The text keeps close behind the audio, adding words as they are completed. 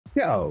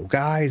Yo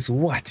guys,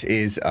 what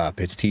is up?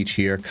 It's Teach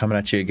here, coming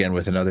at you again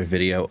with another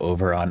video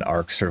over on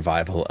Ark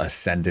Survival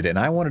Ascended, and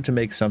I wanted to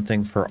make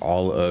something for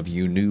all of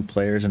you new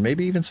players and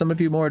maybe even some of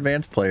you more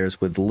advanced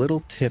players with little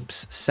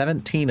tips,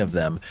 17 of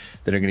them,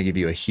 that are going to give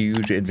you a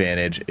huge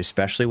advantage,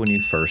 especially when you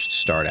first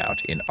start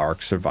out in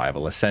Ark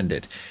Survival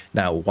Ascended.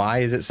 Now, why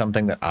is it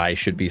something that I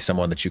should be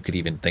someone that you could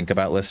even think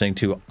about listening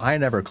to? I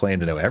never claim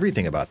to know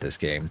everything about this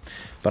game,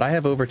 but I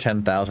have over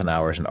 10,000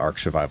 hours in Ark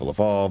Survival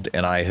Evolved,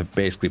 and I have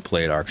basically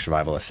played Ark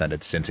Survival Ascended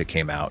since it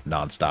came out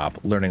nonstop,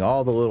 learning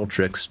all the little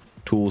tricks,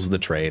 tools of the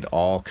trade,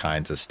 all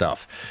kinds of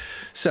stuff.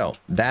 So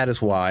that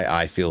is why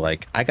I feel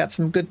like I got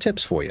some good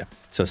tips for you.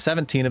 So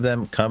 17 of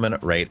them coming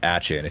right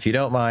at you. And if you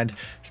don't mind,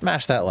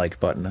 smash that like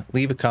button,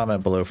 leave a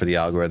comment below for the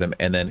algorithm,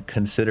 and then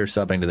consider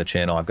subbing to the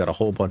channel. I've got a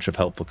whole bunch of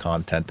helpful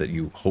content that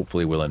you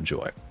hopefully will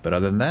enjoy. But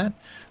other than that,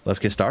 let's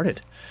get started.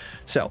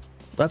 So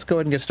let's go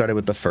ahead and get started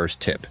with the first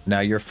tip.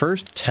 Now, your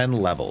first 10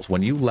 levels,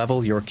 when you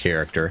level your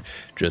character,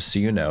 just so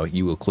you know,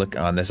 you will click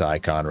on this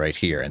icon right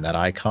here, and that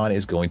icon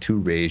is going to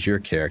raise your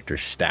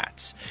character's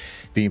stats.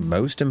 The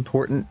most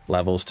important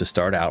levels to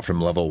start out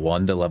from level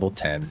 1 to level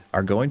 10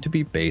 are going to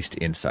be based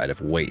inside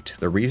of weight.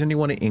 The reason you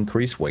want to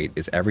increase weight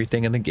is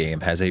everything in the game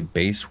has a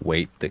base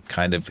weight that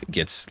kind of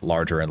gets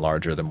larger and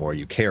larger the more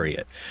you carry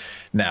it.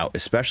 Now,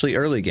 especially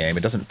early game,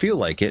 it doesn't feel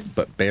like it,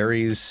 but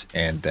berries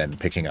and then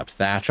picking up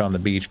thatch on the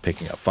beach,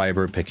 picking up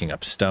fiber, picking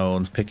up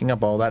stones, picking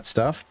up all that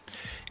stuff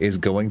is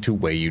going to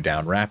weigh you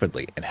down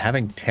rapidly. And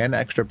having 10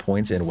 extra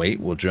points in weight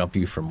will jump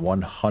you from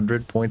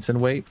 100 points in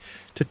weight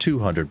to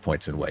 200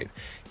 points in weight,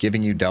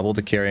 giving you double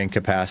the carrying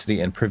capacity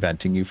and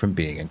preventing you from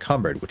being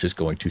encumbered, which is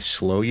going to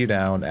slow you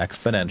down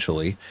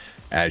exponentially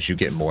as you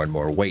get more and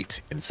more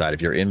weight inside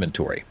of your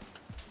inventory.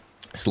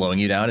 Slowing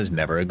you down is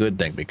never a good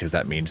thing because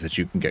that means that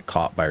you can get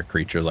caught by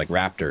creatures like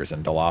raptors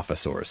and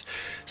dilophosaurs.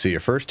 So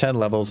your first 10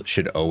 levels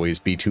should always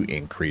be to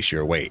increase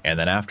your weight. And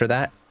then after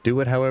that, do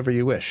it however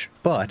you wish.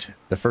 But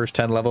the first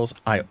 10 levels,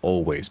 I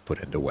always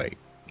put into weight.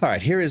 All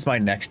right, here is my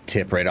next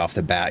tip right off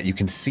the bat. You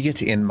can see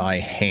it in my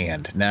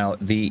hand. Now,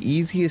 the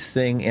easiest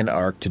thing in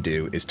Ark to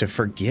do is to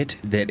forget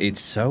that it's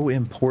so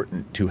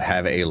important to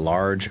have a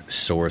large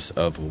source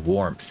of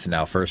warmth.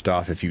 Now, first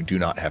off, if you do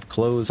not have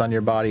clothes on your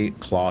body,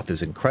 cloth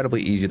is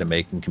incredibly easy to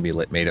make and can be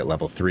made at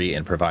level 3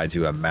 and provides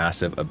you a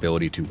massive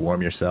ability to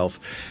warm yourself.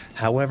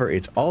 However,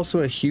 it's also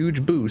a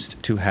huge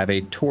boost to have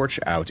a torch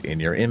out in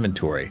your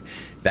inventory.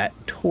 That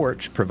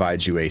torch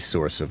provides you a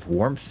source of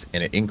warmth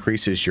and it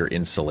increases your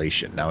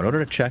insulation. Now, in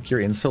order to check your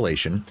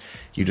insulation,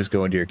 you just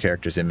go into your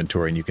character's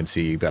inventory and you can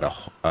see you've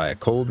got a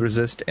cold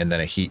resist and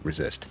then a heat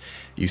resist.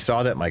 You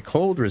saw that my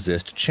cold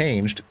resist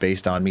changed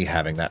based on me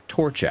having that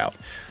torch out.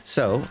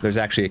 So there's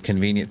actually a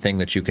convenient thing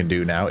that you can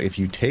do now. If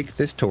you take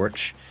this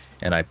torch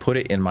and I put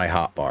it in my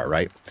hotbar,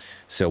 right?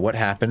 So what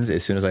happens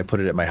as soon as I put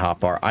it in my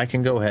hotbar, I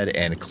can go ahead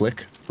and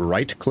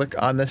right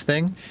click on this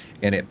thing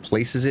and it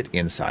places it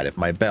inside of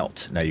my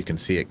belt. Now you can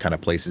see it kind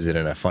of places it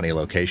in a funny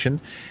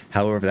location.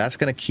 However, that's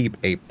going to keep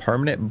a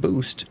permanent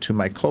boost to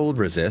my cold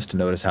resist.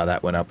 Notice how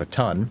that went up a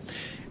ton,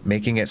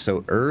 making it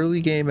so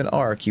early game in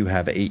Ark, you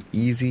have a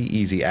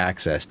easy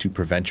access to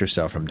prevent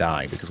yourself from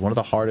dying, because one of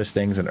the hardest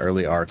things in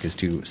early Ark is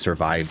to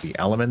survive the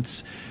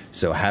elements.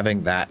 So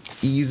having that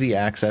easy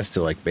access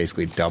to like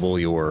basically double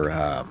your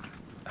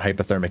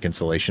hypothermic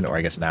insulation, or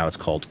I guess now it's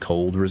called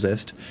cold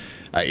resist,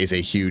 is a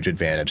huge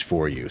advantage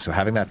for you. So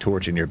having that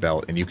torch in your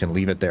belt, and you can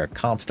leave it there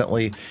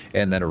constantly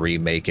and then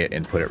remake it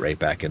and put it right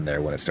back in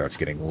there when it starts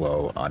getting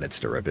low on its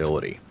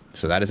durability.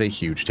 So that is a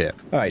huge tip.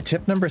 All right,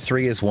 tip number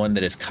 3 is one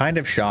that is kind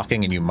of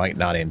shocking and you might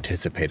not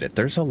anticipate it.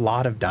 There's a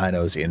lot of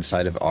dinos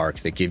inside of Ark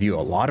that give you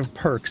a lot of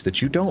perks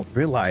that you don't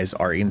realize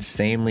are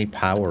insanely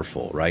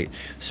powerful, right?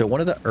 So one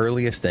of the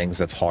earliest things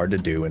that's hard to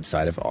do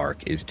inside of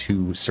Ark is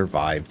to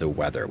survive the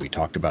weather. We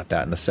talked about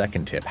that in the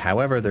second tip.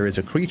 However, there is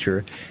a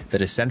creature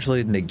that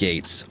essentially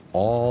negates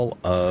all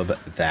of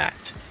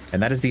that,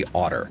 and that is the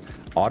otter.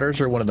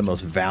 Otters are one of the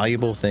most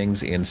valuable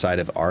things inside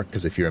of Ark,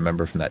 because if you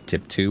remember from that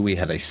tip 2, we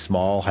had a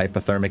small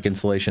hypothermic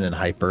insulation and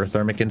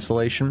hyperthermic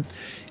insulation.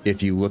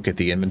 If you look at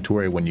the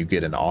inventory when you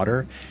get an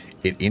otter,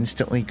 it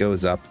instantly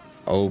goes up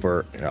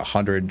over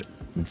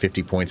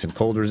 150 points in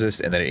cold resist,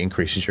 and then it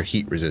increases your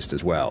heat resist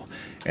as well.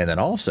 And then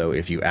also,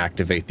 if you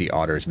activate the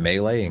otter's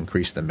melee,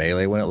 increase the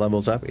melee when it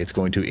levels up, it's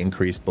going to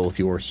increase both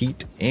your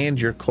heat and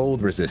your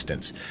cold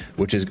resistance,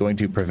 which is going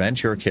to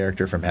prevent your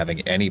character from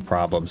having any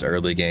problems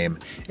early game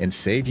and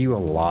save you a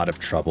lot of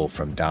trouble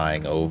from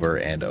dying over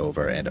and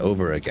over and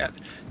over again.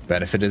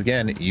 Benefit is,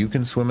 again, you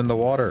can swim in the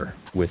water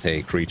with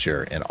a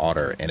creature, an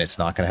otter, and it's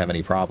not going to have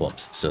any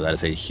problems. So that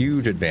is a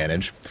huge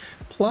advantage.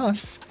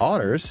 Plus,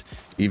 otters,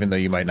 even though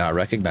you might not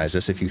recognize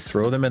this, if you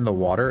throw them in the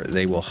water,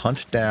 they will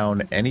hunt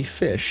down any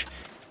fish,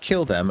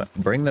 kill them,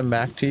 bring them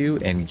back to you,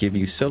 and give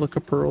you silica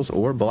pearls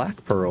or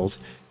black pearls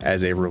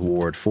as a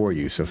reward for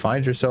you. So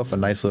find yourself a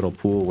nice little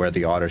pool where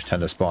the otters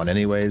tend to spawn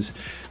anyways.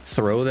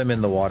 Throw them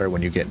in the water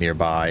when you get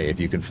nearby if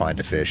you can find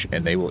a fish,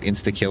 and they will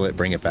insta-kill it,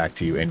 bring it back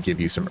to you, and give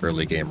you some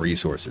early game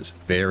resources.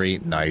 Very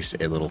nice,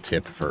 a little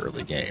tip for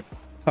early game.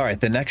 All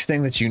right, the next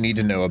thing that you need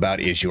to know about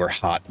is your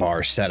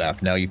hotbar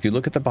setup. Now, if you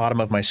look at the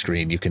bottom of my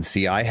screen, you can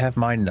see I have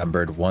mine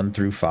numbered 1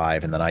 through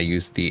 5, and then I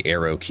use the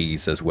arrow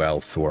keys as well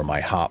for my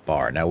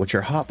hotbar. Now, what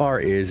your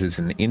hotbar is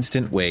an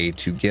instant way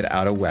to get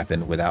out a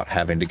weapon without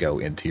having to go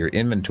into your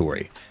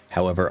inventory.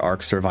 However,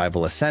 Ark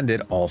Survival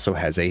Ascended also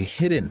has a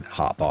hidden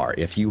hotbar.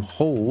 If you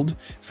hold,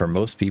 for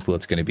most people,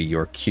 it's going to be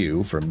your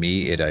Q. For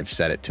me, I've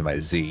set it to my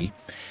Z.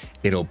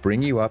 It'll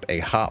bring you up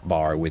a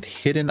hotbar with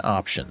hidden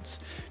options.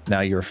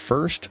 Now, your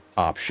first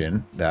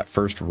option, that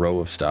first row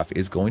of stuff,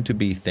 is going to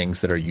be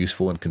things that are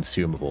useful and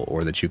consumable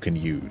or that you can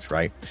use,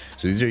 right?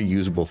 So these are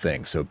usable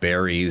things. So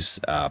berries,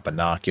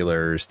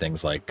 binoculars,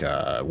 things like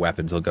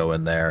weapons will go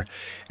in there.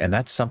 And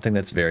that's something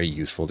that's very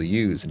useful to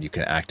use. And you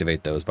can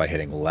activate those by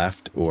hitting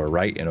left or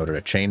right in order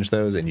to change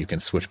those, and you can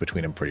switch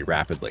between them pretty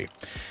rapidly.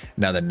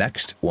 Now, the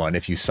next one,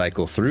 if you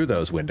cycle through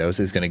those windows,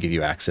 is going to give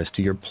you access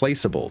to your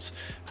placeables.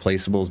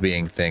 Placeables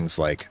being things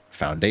like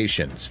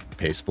foundations,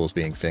 placeables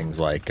being things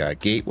like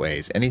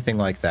gateways, anything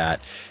like that.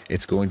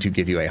 It's going to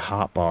give you a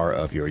hotbar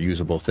of your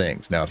usable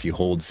things. Now, if you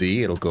hold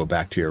Z, it'll go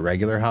back to your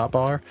regular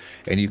hotbar,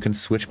 and you can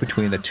switch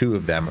between the two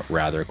of them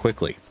rather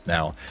quickly.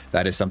 Now,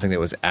 that is something that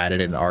was added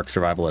in Ark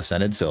Survival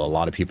Ascended, so a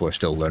lot of people are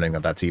still learning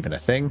that that's even a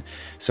thing.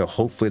 So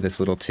hopefully this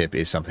little tip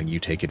is something you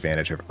take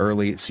advantage of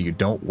early, so you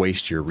don't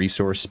waste your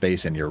resource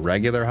space in your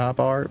regular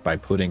hotbar by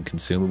putting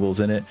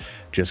consumables in it.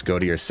 Just go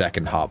to your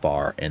second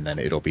hotbar, and then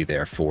it'll be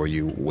there for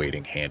you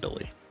waiting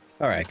handily.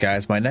 All right,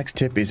 guys, my next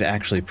tip is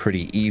actually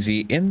pretty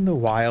easy. In the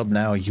wild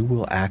now, you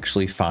will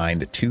actually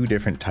find two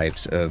different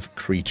types of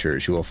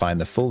creatures. You will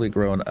find the fully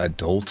grown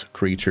adult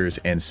creatures,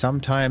 and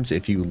sometimes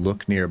if you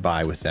look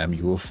nearby with them,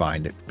 you will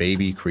find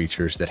baby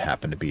creatures that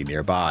happen to be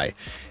nearby.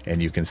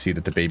 And you can see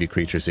that the baby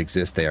creatures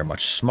exist. They are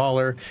much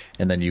smaller,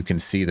 and then you can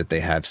see that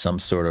they have some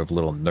sort of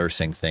little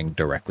nursing thing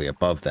directly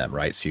above them,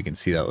 right? So you can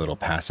see that little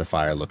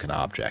pacifier-looking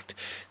object.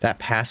 That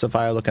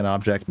pacifier-looking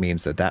object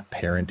means that that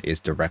parent is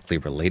directly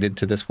related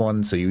to this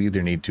one, so you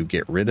either need to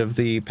get rid of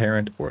the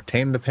parent or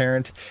tame the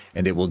parent,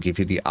 and it will give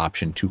you the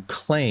option to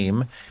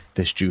claim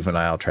this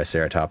juvenile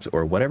triceratops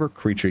or whatever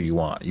creature you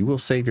want. You will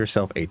save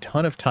yourself a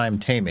ton of time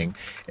taming,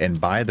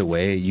 and by the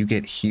way, you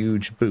get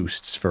huge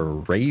boosts for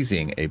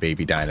raising a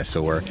baby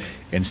dinosaur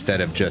instead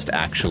of just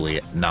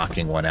actually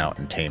knocking one out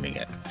and taming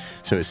it.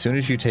 So as soon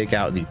as you take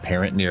out the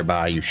parent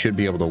nearby, you should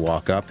be able to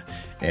walk up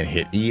and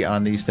hit E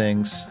on these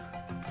things,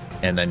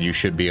 and then you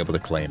should be able to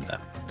claim them.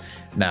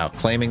 Now,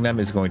 claiming them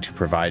is going to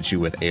provide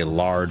you with a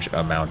large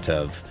amount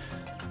of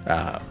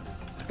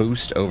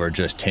boost over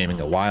just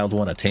taming a wild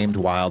one. A tamed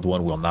wild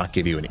one will not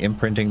give you an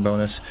imprinting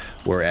bonus,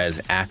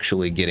 whereas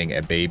actually getting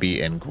a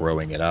baby and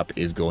growing it up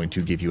is going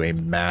to give you a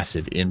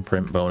massive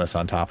imprint bonus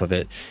on top of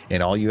it.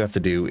 And all you have to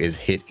do is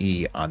hit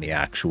E on the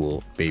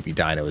actual baby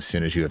dino as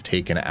soon as you have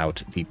taken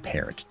out the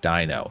parent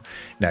dino.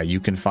 Now, you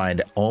can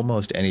find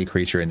almost any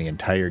creature in the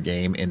entire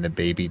game in the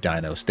baby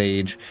dino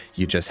stage.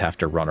 You just have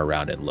to run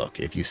around and look.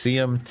 If you see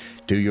them,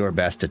 do your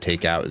best to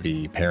take out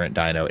the parent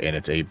dino, and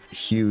it's a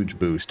huge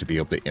boost to be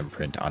able to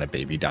imprint on a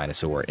baby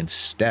dinosaur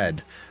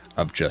instead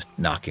of just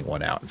knocking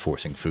one out and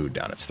forcing food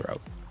down its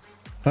throat.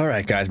 All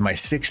right, guys, my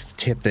sixth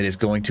tip that is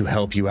going to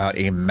help you out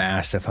a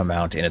massive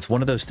amount, and it's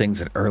one of those things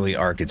that early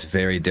Ark, it's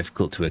very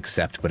difficult to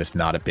accept, but it's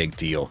not a big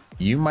deal.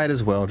 You might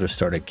as well just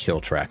start a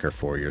kill tracker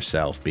for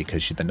yourself,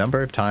 because the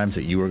number of times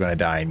that you are going to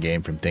die in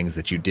game from things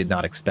that you did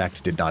not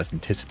expect, did not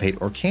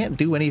anticipate, or can't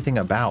do anything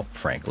about,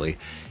 frankly,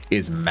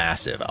 is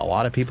massive. A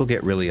lot of people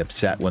get really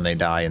upset when they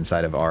die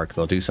inside of Ark.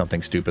 They'll do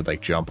something stupid like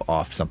jump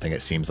off something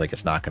that seems like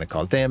it's not going to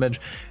cause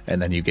damage,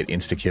 and then you get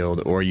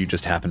insta-killed, or you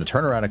just happen to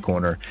turn around a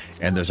corner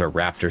and there's a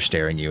raptor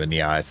staring you in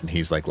the eyes and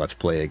he's like, let's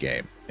play a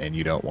game, and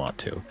you don't want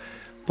to.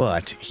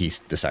 But he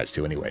decides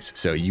to anyways.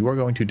 So you are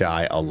going to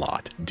die a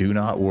lot. Do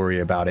not worry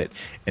about it.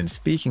 And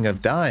speaking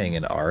of dying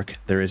in Ark,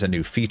 there is a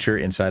new feature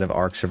inside of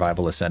Ark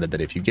Survival Ascended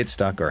that if you get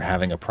stuck or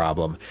having a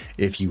problem,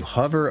 if you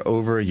hover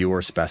over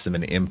your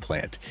specimen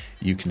implant,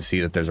 you can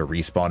see that there's a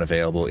respawn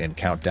available in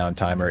Countdown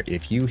Timer.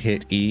 If you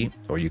hit E,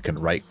 or you can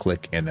right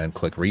click and then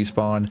click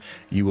respawn,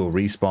 you will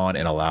respawn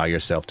and allow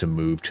yourself to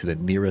move to the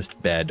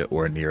nearest bed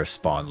or nearest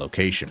spawn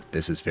location.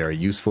 This is very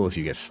useful if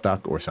you get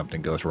stuck or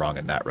something goes wrong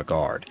in that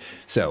regard.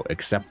 So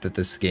accept that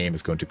this game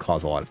is going to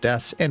cause a lot of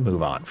deaths and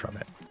move on from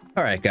it.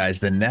 All right,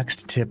 guys, the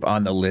next tip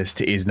on the list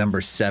is number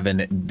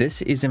 7.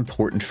 This is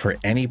important for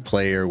any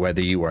player,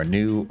 whether you are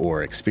new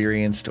or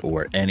experienced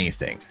or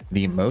anything.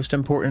 The most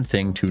important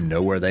thing to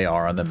know where they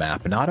are on the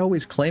map, not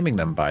always claiming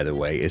them, by the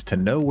way, is to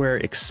know where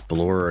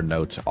Explorer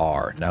notes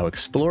are. Now,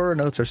 Explorer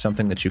notes are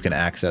something that you can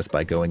access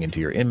by going into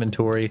your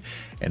inventory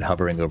and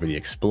hovering over the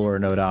Explorer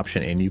note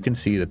option, and you can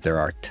see that there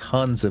are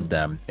tons of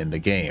them in the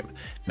game.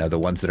 Now, the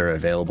ones that are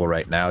available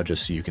right now,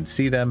 just so you can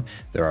see them,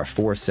 there are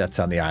 4 sets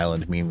on the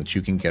island, meaning that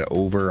you can get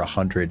over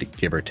 100,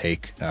 give or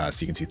take. So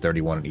you can see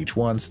 31 in each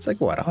one. So it's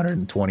like, what,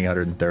 120,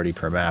 130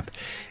 per map.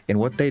 And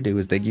what they do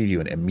is they give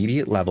you an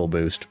immediate level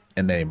boost,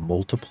 and they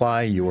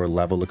multiply your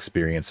level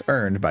experience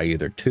earned by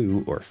either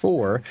 2 or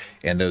 4,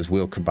 and those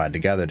will combine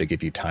together to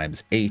give you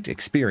 ×8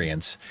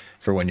 experience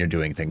for when you're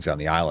doing things on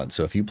the island.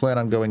 So if you plan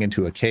on going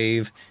into a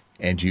cave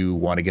and you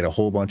want to get a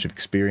whole bunch of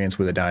experience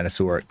with a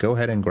dinosaur, go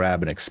ahead and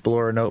grab an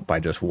explorer note by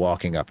just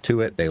walking up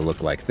to it. They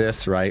look like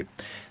this, right?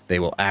 They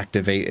will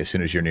activate as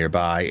soon as you're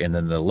nearby, and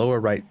then the lower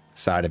right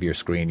side of your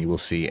screen, you will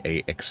see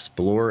a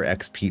Explorer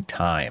XP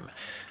time.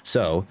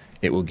 So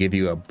it will give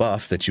you a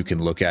buff that you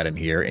can look at in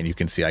here, and you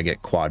can see I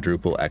get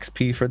quadruple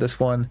XP for this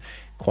one,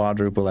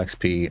 quadruple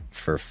XP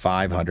for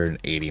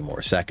 580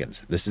 more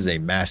seconds. This is a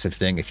massive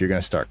thing. If you're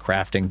going to start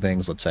crafting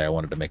things, let's say I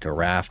wanted to make a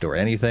raft or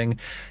anything,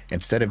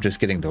 instead of just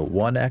getting the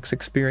 1x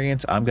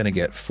experience, I'm going to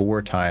get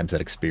 4 times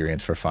that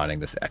experience for finding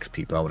this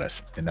XP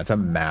bonus. And that's a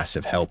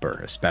massive helper,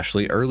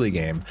 especially early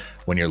game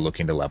when you're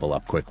looking to level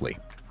up quickly.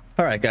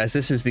 All right, guys,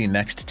 this is the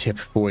next tip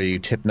for you.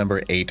 Tip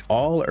number 8,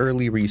 all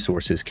early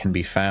resources can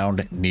be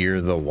found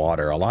near the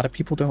water. A lot of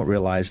people don't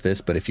realize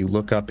this, but if you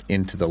look up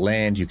into the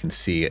land, you can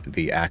see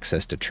the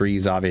access to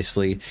trees,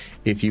 obviously.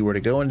 If you were to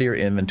go into your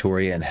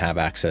inventory and have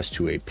access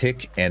to a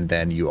pick, and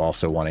then you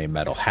also want a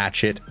metal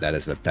hatchet, that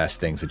is the best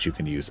things that you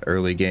can use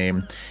early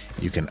game.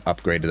 You can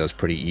upgrade to those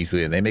pretty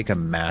easily, and they make a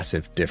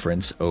massive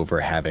difference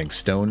over having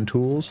stone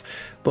tools.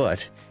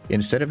 But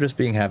instead of just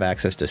have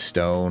access to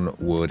stone,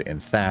 wood,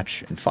 and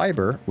thatch and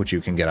fiber, which you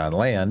can get on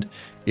land,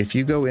 if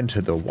you go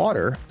into the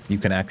water, you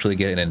can actually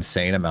get an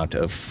insane amount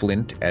of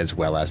flint as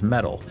well as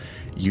metal.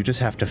 You just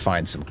have to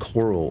find some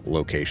coral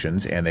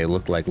locations, and they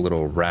look like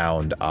little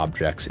round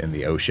objects in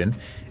the ocean.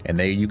 And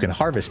you can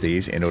harvest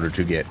these in order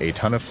to get a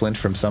ton of flint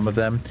from some of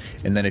them.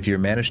 And then if you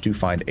manage to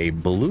find a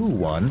blue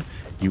one,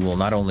 you will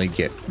not only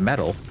get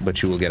metal,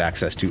 but you will get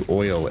access to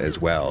oil as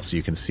well. So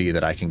you can see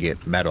that I can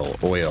get metal,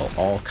 oil,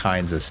 all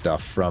kinds of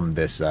stuff from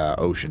this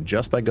ocean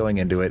just by going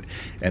into it.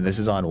 And this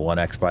is on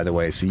 1x, by the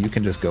way, so you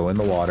can just go in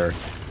the water,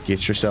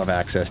 get yourself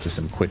access to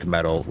some quick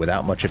metal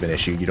without much of an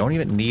issue. You don't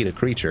even need a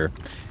creature,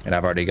 and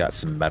I've already got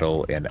some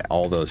metal and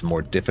all those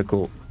more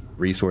difficult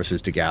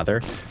resources to gather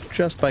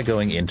just by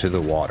going into the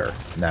water.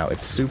 Now,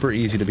 it's super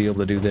easy to be able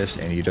to do this,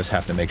 and you just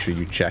have to make sure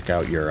you check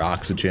out your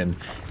oxygen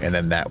and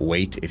then that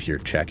weight if you're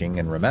checking.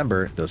 And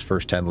remember, those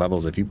first 10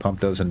 levels, if you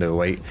pump those into a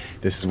weight,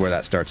 this is where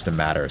that starts to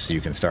matter, so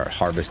you can start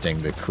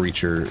harvesting the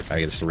creature, I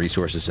guess, the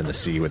resources in the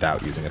sea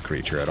without using a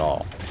creature at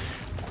all.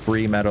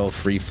 Free metal,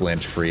 free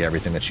flint, free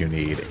everything that you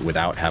need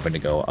without having to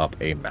go up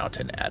a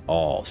mountain at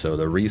all. So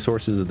the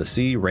resources of the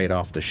sea right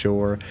off the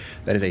shore,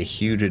 that is a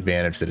huge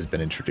advantage that has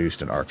been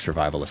introduced in Ark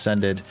Survival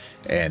Ascended,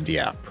 and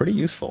yeah, pretty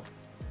useful.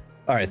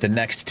 All right, the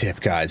next tip,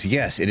 guys.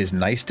 Yes, it is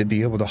nice to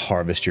be able to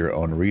harvest your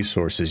own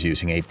resources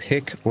using a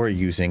pick or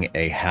using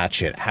a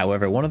hatchet.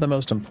 However, one of the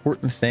most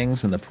important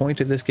things and the point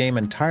of this game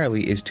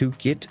entirely is to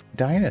get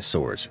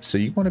dinosaurs. So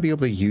you want to be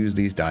able to use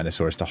these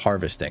dinosaurs to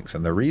harvest things.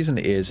 And the reason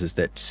is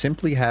that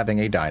simply having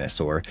a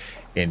dinosaur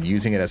and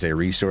using it as a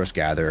resource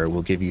gatherer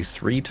will give you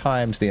 3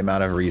 times the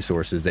amount of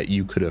resources that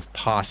you could have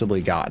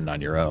possibly gotten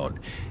on your own.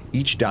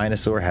 Each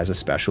dinosaur has a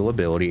special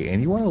ability,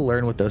 and you want to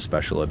learn what those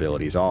special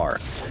abilities are.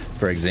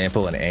 For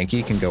example, an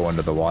Anki can go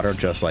under the water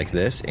just like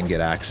this and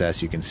get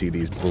access. You can see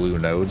these blue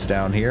nodes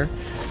down here,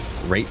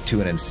 right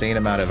to an insane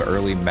amount of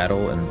early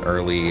metal and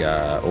early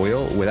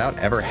oil without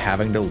ever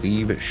having to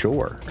leave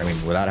shore. I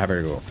mean, without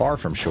having to go far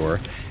from shore.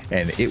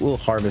 And it will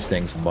harvest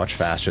things much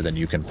faster than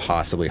you can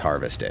possibly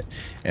harvest it.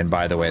 And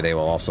by the way, they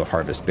will also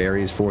harvest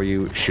berries for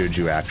you should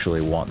you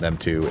actually want them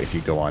to if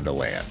you go onto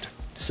land.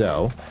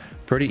 So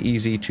pretty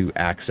easy to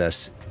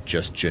access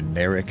just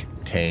generic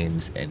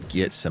tames and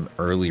get some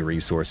early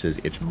resources.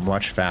 It's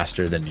much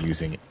faster than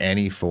using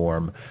any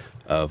form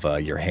of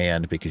your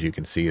hand, because you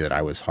can see that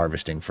I was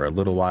harvesting for a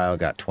little while,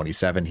 got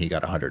 27, he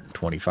got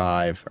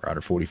 125 or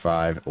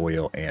 145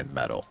 oil and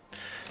metal.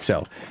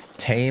 So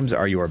tames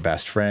are your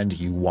best friend.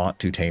 You want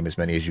to tame as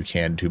many as you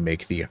can to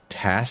make the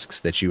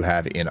tasks that you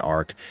have in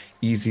Ark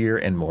easier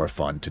and more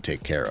fun to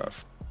take care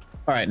of.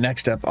 All right,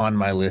 next up on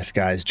my list,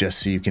 guys, just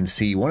so you can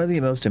see, one of the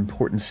most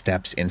important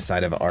steps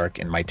inside of Ark,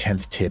 and my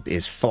 10th tip,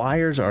 is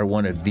flyers are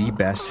one of the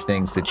best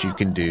things that you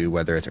can do,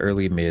 whether it's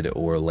early, mid,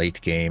 or late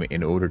game,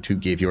 in order to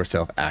give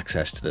yourself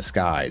access to the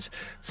skies.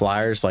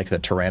 Flyers like the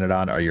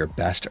Pteranodon are your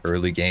best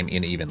early game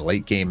and even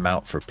late game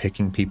mount for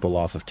picking people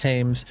off of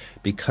tames.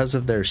 Because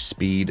of their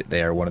speed,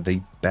 they are one of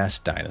the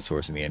best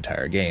dinosaurs in the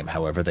entire game.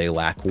 However, they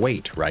lack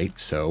weight, right?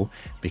 So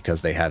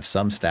because they have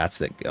some stats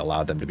that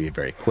allow them to be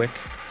very quick,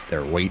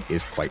 their weight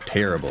is quite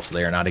terrible, so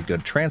they are not a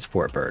good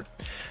transport bird.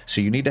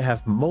 So you need to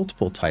have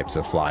multiple types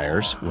of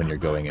flyers when you're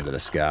going into the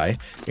sky,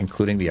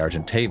 including the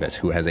Argentavis,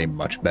 who has a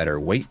much better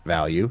weight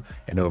value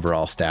and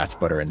overall stats,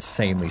 but are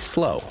insanely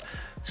slow.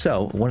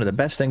 So one of the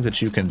best things that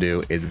you can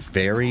do is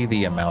vary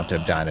the amount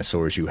of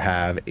dinosaurs you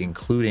have,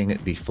 including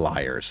the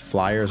flyers.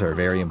 Flyers are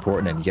very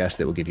important, and yes,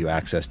 that will give you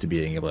access to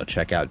being able to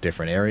check out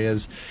different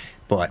areas,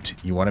 but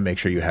you want to make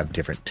sure you have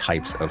different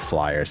types of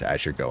flyers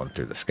as you're going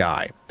through the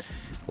sky.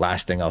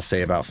 Last thing I'll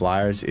say about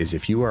flyers is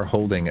if you are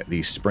holding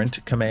the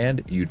sprint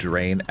command, you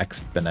drain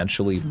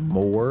exponentially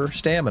more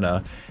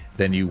stamina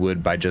than you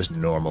would by just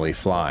normally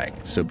flying.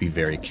 So be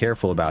very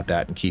careful about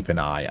that and keep an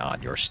eye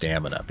on your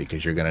stamina,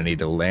 because you're going to need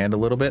to land a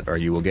little bit or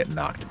you will get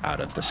knocked out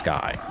of the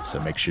sky. So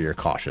make sure you're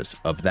cautious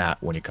of that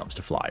when it comes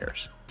to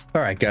flyers. All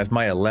right, guys,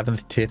 my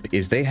 11th tip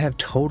is they have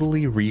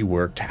totally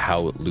reworked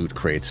how loot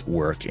crates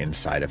work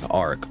inside of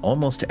Ark.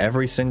 Almost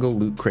every single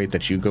loot crate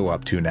that you go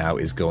up to now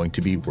is going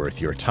to be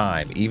worth your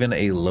time. Even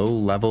a low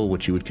level,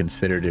 which you would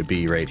consider to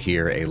be right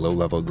here, a low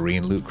level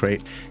green loot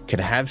crate, can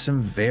have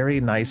some very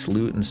nice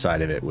loot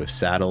inside of it with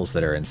saddles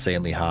that are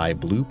insanely high,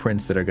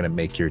 blueprints that are going to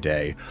make your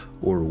day,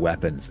 or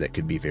weapons that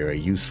could be very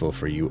useful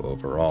for you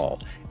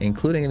overall,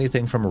 including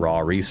anything from raw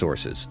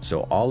resources.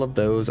 So all of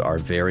those are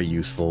very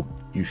useful.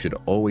 You should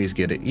always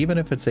get it, even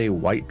if it's a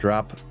white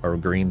drop or a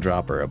green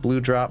drop or a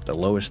blue drop, the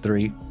lowest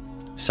three.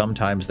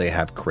 Sometimes they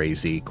have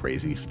crazy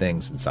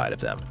things inside of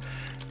them.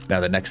 Now,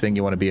 the next thing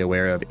you want to be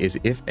aware of is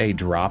if a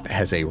drop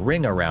has a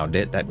ring around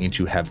it, that means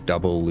you have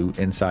double loot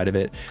inside of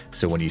it.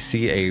 So when you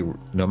see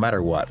no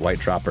matter what, white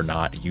drop or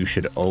not, you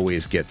should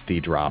always get the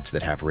drops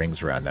that have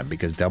rings around them,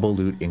 because double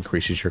loot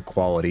increases your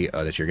quality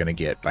that you're going to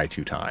get by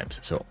 2 times.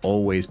 So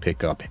always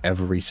pick up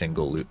every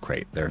single loot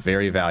crate. They're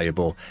very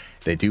valuable.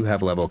 They do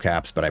have level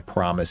caps, but I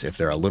promise if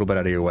they're a little bit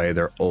out of your way,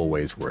 they're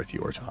always worth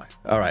your time.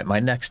 All right, my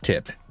next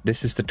tip.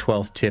 This is the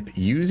 12th tip,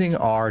 using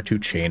R to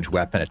change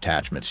weapon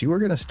attachments. You are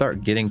going to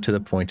start getting to the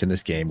point in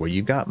this game where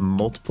you've got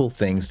multiple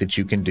things that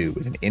you can do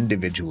with an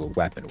individual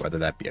weapon, whether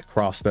that be a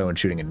crossbow and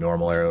shooting a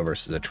normal arrow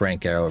versus a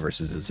trank arrow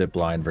versus a zip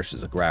line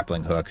versus a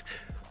grappling hook,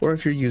 or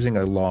if you're using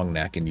a long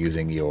neck and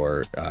using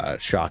your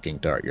shocking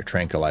dart, your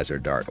tranquilizer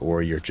dart,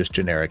 or your just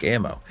generic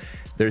ammo.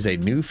 There's a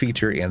new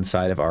feature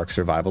inside of Ark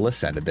Survival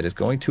Ascended that is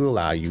going to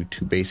allow you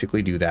to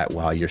basically do that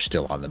while you're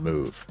still on the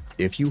move.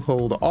 If you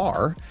hold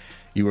R,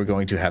 you are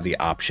going to have the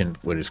option,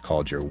 what is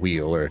called your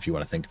wheel, or if you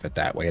want to think of it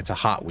that way, it's a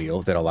hot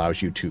wheel that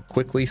allows you to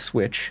quickly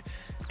switch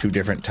to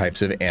different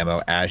types of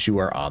ammo as you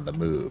are on the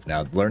move.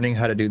 Now, learning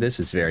how to do this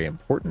is very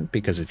important,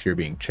 because if you're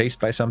being chased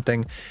by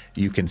something,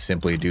 you can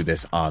simply do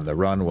this on the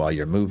run while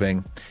you're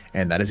moving,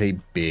 and that is a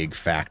big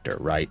factor,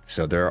 right?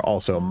 So there are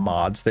also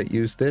mods that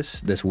use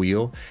this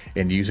wheel,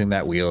 and using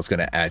that wheel is going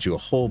to add you a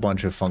whole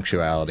bunch of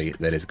functionality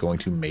that is going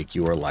to make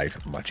your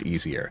life much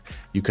easier.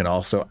 You can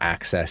also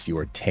access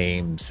your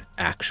tames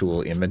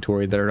actual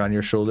inventory that are on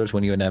your shoulders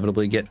when you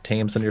inevitably get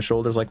tames on your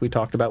shoulders, like we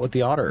talked about with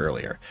the otter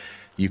earlier.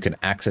 You can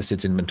access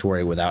its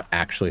inventory without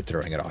actually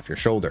throwing it off your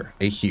shoulder.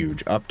 A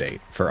huge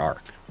update for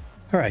Ark.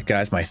 All right,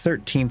 guys, my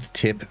 13th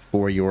tip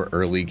for your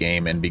early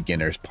game and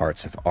beginners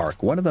parts of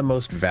Ark. One of the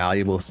most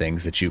valuable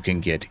things that you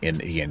can get in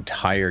the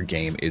entire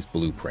game is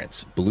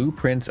blueprints.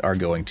 Blueprints are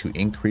going to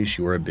increase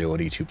your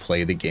ability to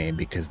play the game,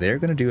 because they're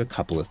going to do a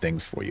couple of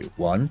things for you.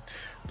 One,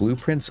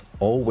 blueprints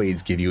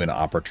always give you an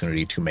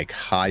opportunity to make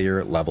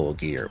higher level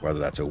gear, whether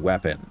that's a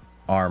weapon,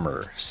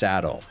 armor,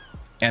 saddle,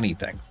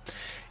 anything.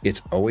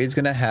 It's always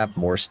going to have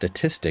more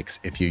statistics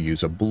if you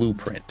use a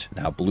blueprint.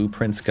 Now,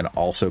 blueprints can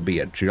also be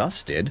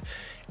adjusted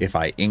if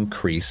I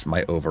increase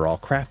my overall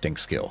crafting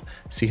skill.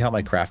 See how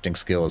my crafting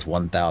skill is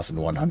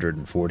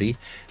 1,140?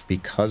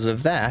 Because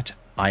of that,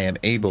 I am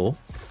able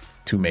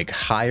to make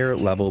higher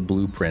level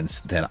blueprints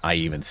than I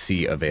even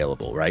see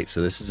available, right?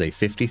 So this is a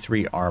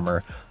 53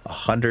 armor,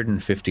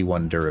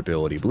 151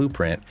 durability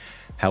blueprint.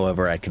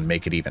 However, I can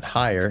make it even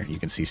higher. You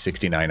can see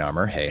 69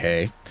 armor,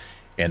 hey,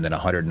 and then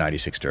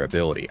 196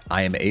 durability.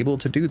 I am able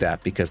to do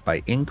that because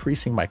by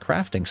increasing my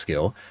crafting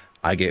skill,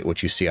 I get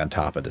what you see on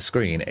top of the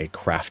screen, a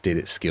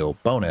crafted skill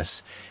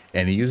bonus,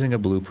 and using a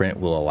blueprint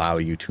will allow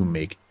you to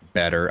make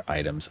better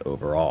items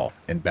overall.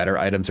 And better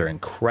items are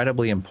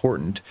incredibly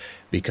important,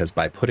 because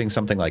by putting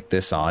something like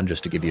this on,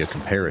 just to give you a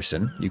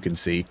comparison, you can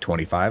see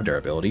 25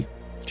 durability,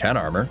 10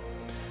 armor,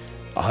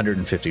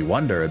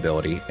 151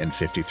 durability, and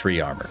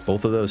 53 armor.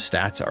 Both of those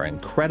stats are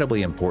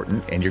incredibly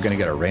important, and you're going to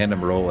get a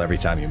random roll every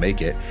time you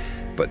make it.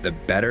 But the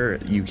better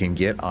you can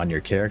get on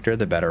your character,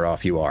 the better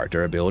off you are.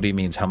 Durability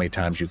means how many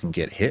times you can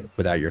get hit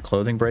without your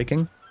clothing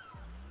breaking.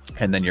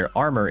 And then your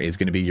armor is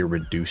going to be your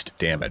reduced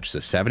damage.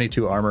 So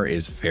 72 armor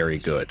is very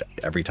good.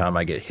 Every time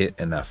I get hit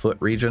in that foot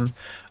region,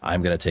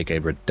 I'm going to take a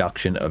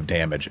reduction of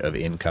damage of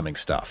incoming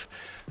stuff.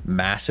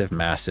 Massive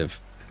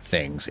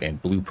things,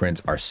 and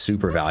blueprints are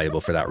super valuable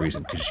for that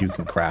reason, because you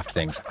can craft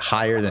things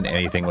higher than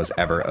anything was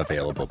ever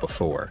available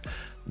before.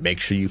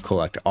 Make sure you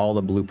collect all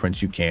the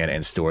blueprints you can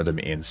and store them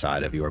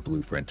inside of your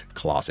blueprint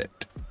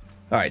closet.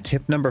 All right,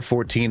 tip number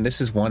 14. This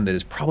is one that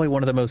is probably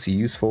one of the most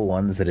useful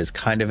ones, that is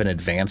kind of an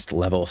advanced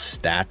level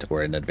stat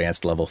or an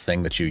advanced level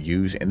thing that you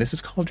use, and this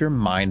is called your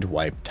Mind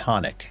Wipe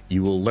Tonic.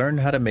 You will learn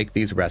how to make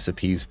these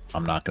recipes.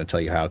 I'm not going to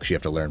tell you how, because you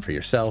have to learn for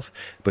yourself,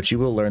 but you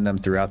will learn them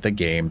throughout the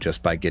game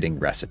just by getting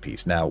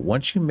recipes. Now,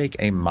 once you make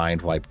a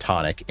Mind Wipe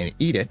Tonic and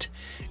eat it,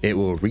 it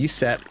will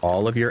reset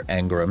all of your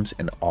engrams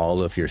and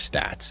all of your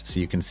stats.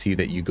 So you can see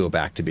that you go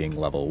back to being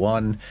level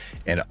 1,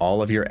 and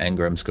all of your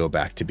engrams go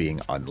back to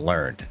being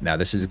unlearned. Now,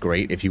 this is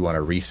great if you want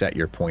to reset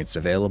your points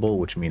available,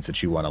 which means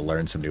that you want to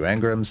learn some new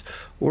engrams,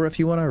 or if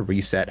you want to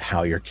reset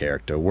how your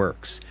character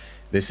works.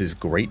 This is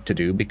great to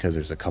do because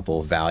there's a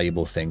couple of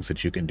valuable things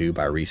that you can do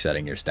by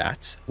resetting your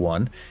stats.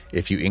 One,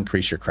 if you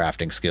increase your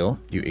crafting skill,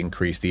 you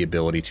increase the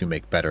ability to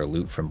make better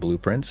loot from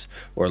blueprints.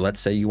 Or let's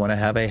say you want to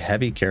have a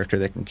heavy character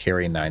that can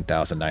carry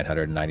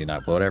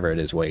 9,999, whatever it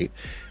is weight.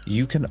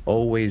 You can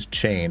always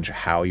change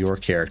how your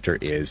character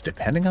is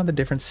depending on the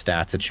different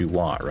stats that you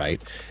want,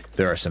 right?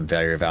 There are some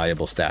very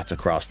valuable stats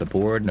across the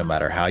board, no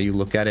matter how you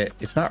look at it.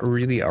 It's not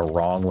really a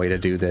wrong way to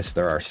do this.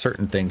 There are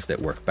certain things that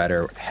work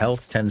better.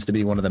 Health tends to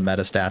be one of the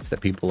meta stats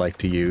that people like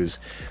to use.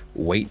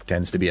 Weight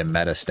tends to be a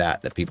meta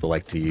stat that people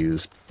like to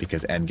use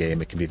because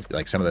endgame, it can be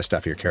like some of the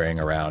stuff you're carrying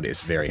around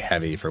is very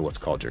heavy for what's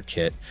called your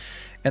kit.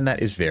 And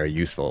that is very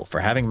useful. For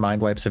having mind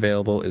wipes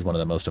available is one of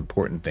the most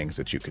important things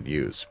that you can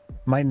use.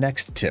 My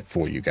next tip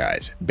for you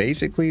guys,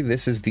 basically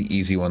this is the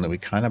easy one that we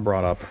kind of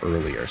brought up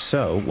earlier.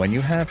 So when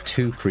you have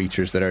two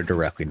creatures that are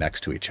directly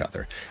next to each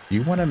other,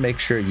 you want to make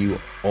sure you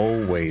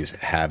always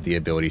have the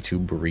ability to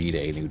breed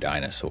a new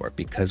dinosaur,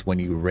 because when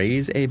you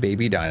raise a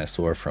baby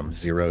dinosaur from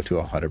 0 to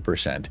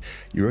 100%,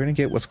 you're going to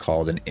get what's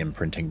called an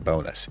imprinting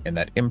bonus. And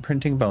that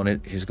imprinting bonus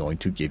is going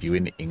to give you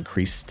an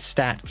increased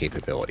stat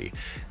capability.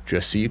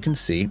 Just so you can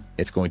see,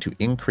 it's going to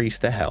increase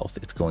the health,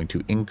 it's going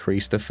to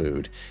increase the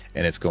food,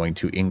 and it's going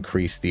to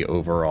increase the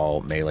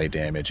overall melee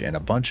damage and a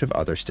bunch of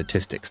other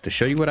statistics. To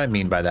show you what I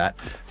mean by that,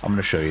 I'm going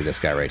to show you this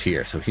guy right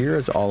here. So here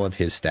is all of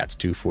his stats,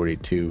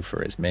 242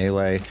 for his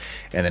melee.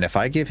 And then if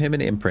I give him an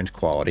imprint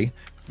quality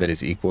that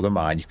is equal to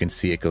mine, you can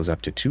see it goes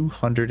up to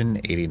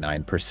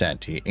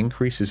 289%. He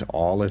increases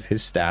all of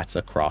his stats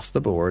across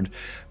the board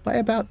by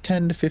about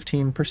 10 to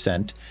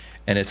 15%.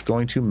 And it's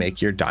going to make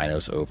your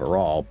dinos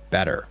overall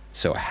better.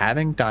 So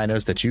having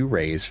dinos that you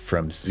raise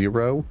from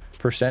 0%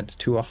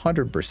 to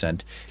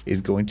 100%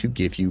 is going to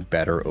give you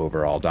better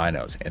overall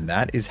dinos. And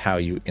that is how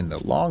you, in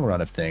the long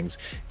run of things,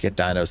 get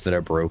dinos that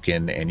are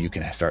broken, and you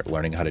can start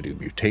learning how to do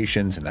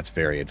mutations, and that's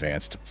very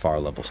advanced,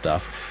 far level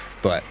stuff.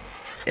 But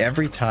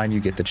every time you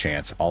get the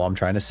chance, all I'm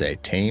trying to say,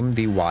 tame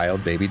the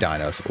wild baby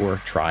dinos or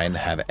try and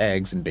have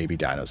eggs and baby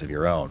dinos of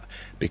your own,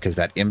 because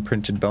that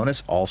imprinted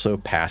bonus also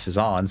passes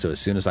on. So as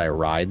soon as I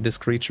ride this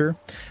creature,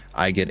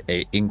 I get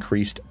a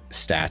increased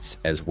stats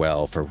as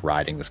well for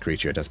riding this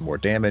creature. It does more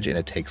damage and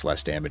it takes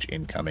less damage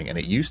incoming. And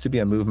it used to be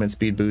a movement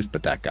speed boost,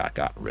 but that got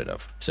gotten rid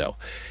of. So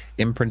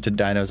imprinted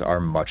dinos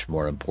are much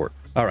more important.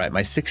 All right,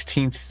 my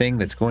 16th thing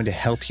that's going to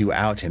help you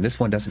out, and this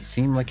one doesn't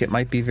seem like it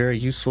might be very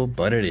useful,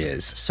 but it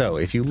is. So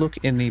if you look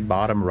in the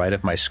bottom right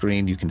of my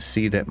screen, you can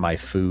see that my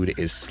food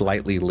is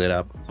slightly lit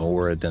up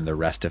more than the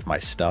rest of my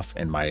stuff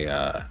and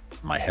my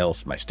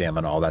health, my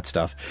stamina, all that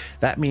stuff.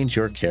 That means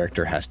your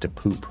character has to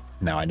poop.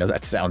 Now, I know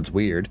that sounds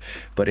weird,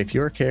 but if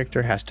your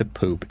character has to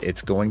poop,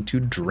 it's going to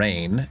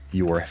drain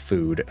your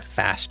food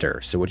faster.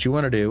 So what you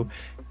want to do,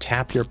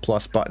 tap your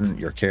plus button,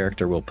 your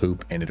character will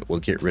poop, and it will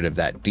get rid of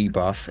that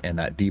debuff, and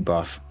that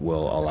debuff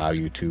will allow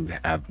you to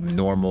have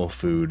normal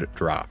food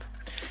drop.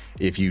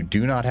 If you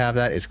do not have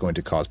that, it's going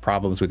to cause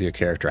problems with your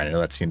character. I know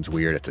that seems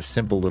weird. It's a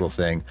simple little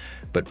thing,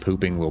 but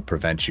pooping will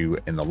prevent you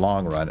in the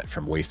long run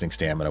from wasting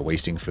stamina,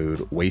 wasting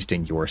food,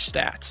 wasting your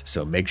stats.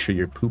 So make sure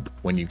you poop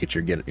when you get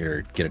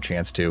a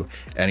chance to.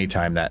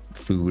 Anytime that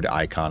food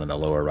icon in the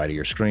lower right of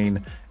your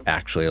screen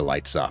actually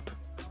lights up.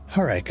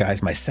 All right,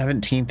 guys, my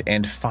 17th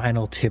and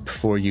final tip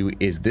for you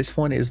is this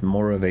one is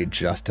more of a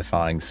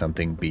justifying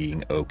something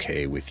being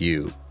okay with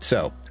you.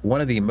 So one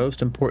of the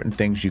most important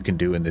things you can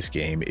do in this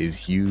game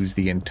is use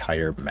the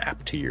entire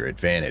map to your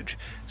advantage.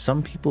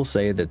 Some people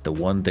say that the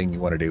one thing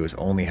you want to do is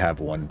only have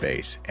one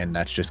base, and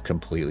that's just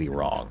completely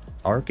wrong.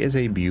 Ark is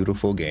a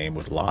beautiful game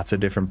with lots of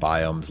different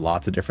biomes,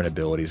 lots of different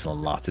abilities,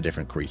 and lots of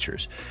different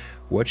creatures.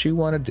 What you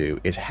want to do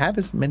is have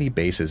as many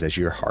bases as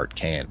your heart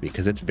can,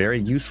 because it's very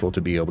useful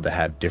to be able to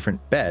have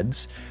different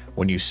beds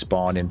when you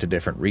spawn into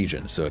different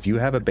regions. So if you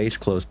have a base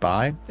close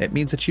by, it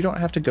means that you don't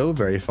have to go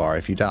very far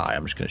if you die.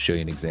 I'm just going to show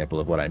you an example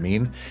of what I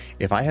mean.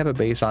 If I have a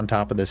base on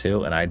top of this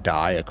hill and I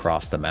die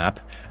across the map,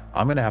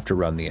 I'm going to have to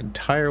run the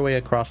entire way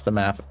across the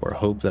map or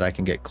hope that I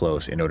can get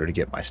close in order to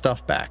get my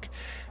stuff back.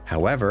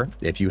 However,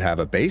 if you have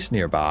a base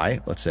nearby,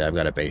 let's say I've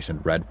got a base in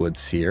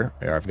Redwoods here,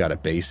 or I've got a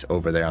base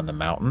over there on the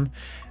mountain,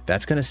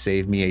 that's going to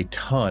save me a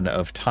ton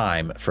of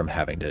time from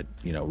having to,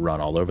 run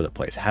all over the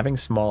place. Having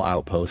small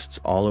outposts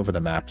all over the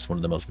map is one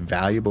of the most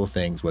valuable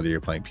things, whether you're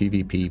playing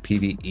PvP,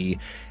 PvE,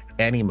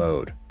 any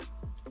mode.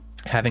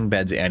 Having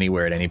beds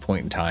anywhere at any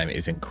point in time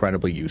is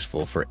incredibly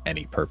useful for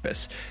any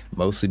purpose,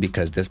 mostly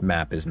because this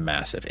map is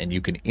massive and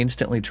you can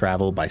instantly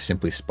travel by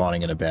simply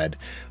spawning in a bed,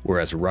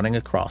 whereas running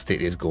across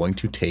it is going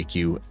to take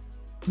you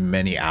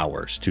many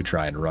hours to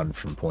try and run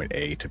from point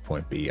A to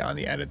point B on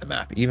the end of the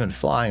map. Even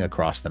flying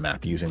across the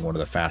map using one of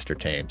the faster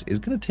tames is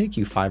going to take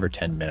you 5 or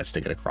 10 minutes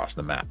to get across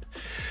the map.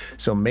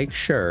 So make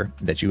sure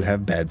that you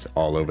have beds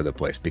all over the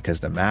place, because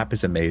the map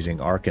is amazing.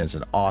 Ark is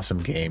an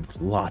awesome game with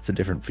lots of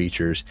different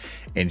features,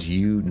 and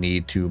you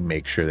need to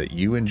make sure that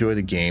you enjoy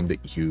the game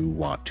that you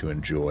want to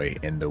enjoy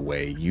in the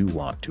way you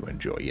want to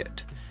enjoy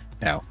it.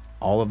 Now,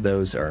 All of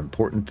those are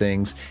important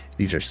things.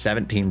 These are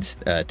 17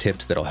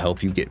 tips that'll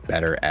help you get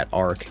better at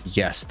Ark.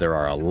 Yes, there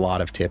are a lot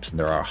of tips and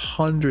there are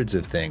hundreds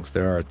of things.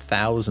 There are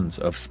thousands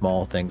of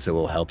small things that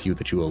will help you,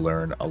 that you will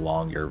learn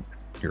along your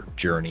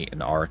journey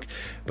in Ark,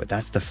 but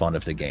that's the fun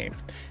of the game.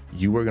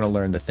 You are going to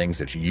learn the things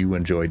that you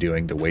enjoy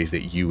doing, the ways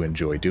that you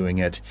enjoy doing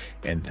it,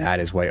 and that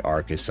is why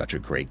Ark is such a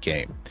great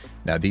game.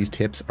 Now, these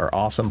tips are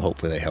awesome.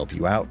 Hopefully they help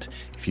you out.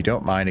 If you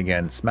don't mind,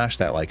 again, smash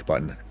that like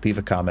button, leave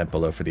a comment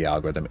below for the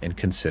algorithm, and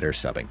consider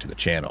subbing to the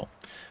channel.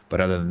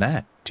 But other than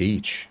that,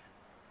 Teach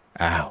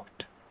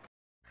out.